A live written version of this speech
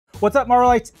What's up,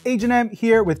 Marvelites? Agent M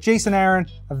here with Jason Aaron,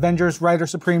 Avengers Writer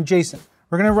Supreme. Jason,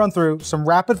 we're gonna run through some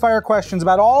rapid fire questions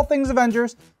about all things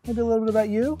Avengers, maybe a little bit about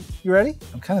you. You ready?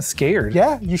 I'm kind of scared.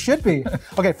 Yeah, you should be.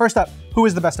 Okay, first up, who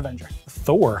is the best Avenger?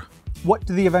 Thor. What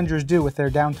do the Avengers do with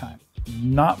their downtime?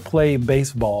 Not play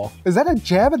baseball. Is that a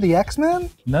jab at the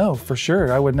X-Men? No, for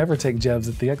sure. I would never take jabs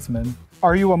at the X-Men.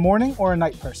 Are you a morning or a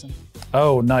night person?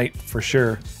 Oh, night, for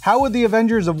sure. How would the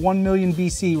Avengers of 1 million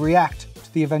BC react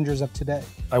to the Avengers of today?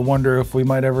 I wonder if we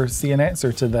might ever see an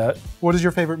answer to that. What is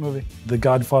your favorite movie? The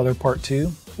Godfather Part 2.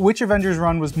 Which Avengers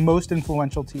run was most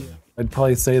influential to you? I'd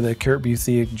probably say the Kurt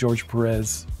Busiek, George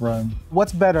Perez run.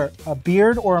 What's better, a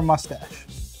beard or a mustache?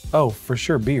 Oh, for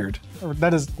sure, beard.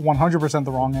 That is 100%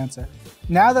 the wrong answer.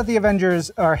 Now that the Avengers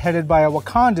are headed by a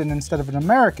Wakandan instead of an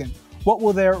American, what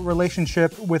will their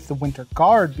relationship with the Winter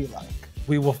Guard be like?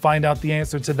 We will find out the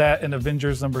answer to that in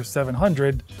Avengers number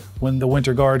 700 when the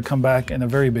Winter Guard come back in a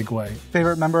very big way.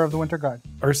 Favorite member of the Winter Guard?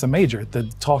 Ursa Major, the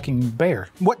talking bear.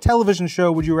 What television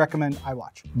show would you recommend I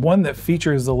watch? One that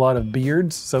features a lot of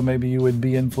beards, so maybe you would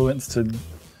be influenced to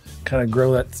kind of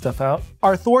grow that stuff out.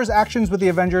 Are Thor's actions with the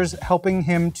Avengers helping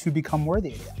him to become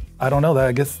worthy again? I don't know that.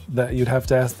 I guess that you'd have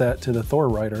to ask that to the Thor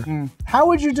writer. How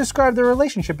would you describe the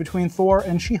relationship between Thor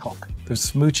and She-Hulk?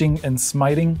 There's smooching and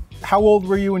smiting. How old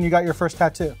were you when you got your first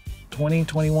tattoo? 20,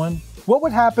 21. What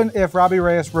would happen if Robbie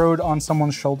Reyes rode on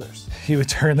someone's shoulders? He would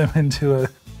turn them into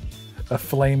a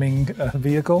flaming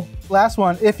vehicle. Last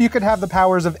one, if you could have the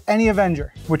powers of any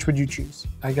Avenger, which would you choose?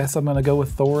 I guess I'm gonna go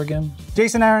with Thor again.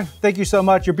 Jason Aaron, thank you so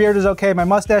much. Your beard is okay, my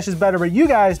mustache is better, but you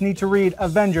guys need to read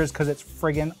Avengers because it's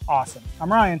friggin' awesome.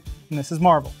 I'm Ryan, and this is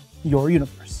Marvel, your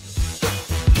universe.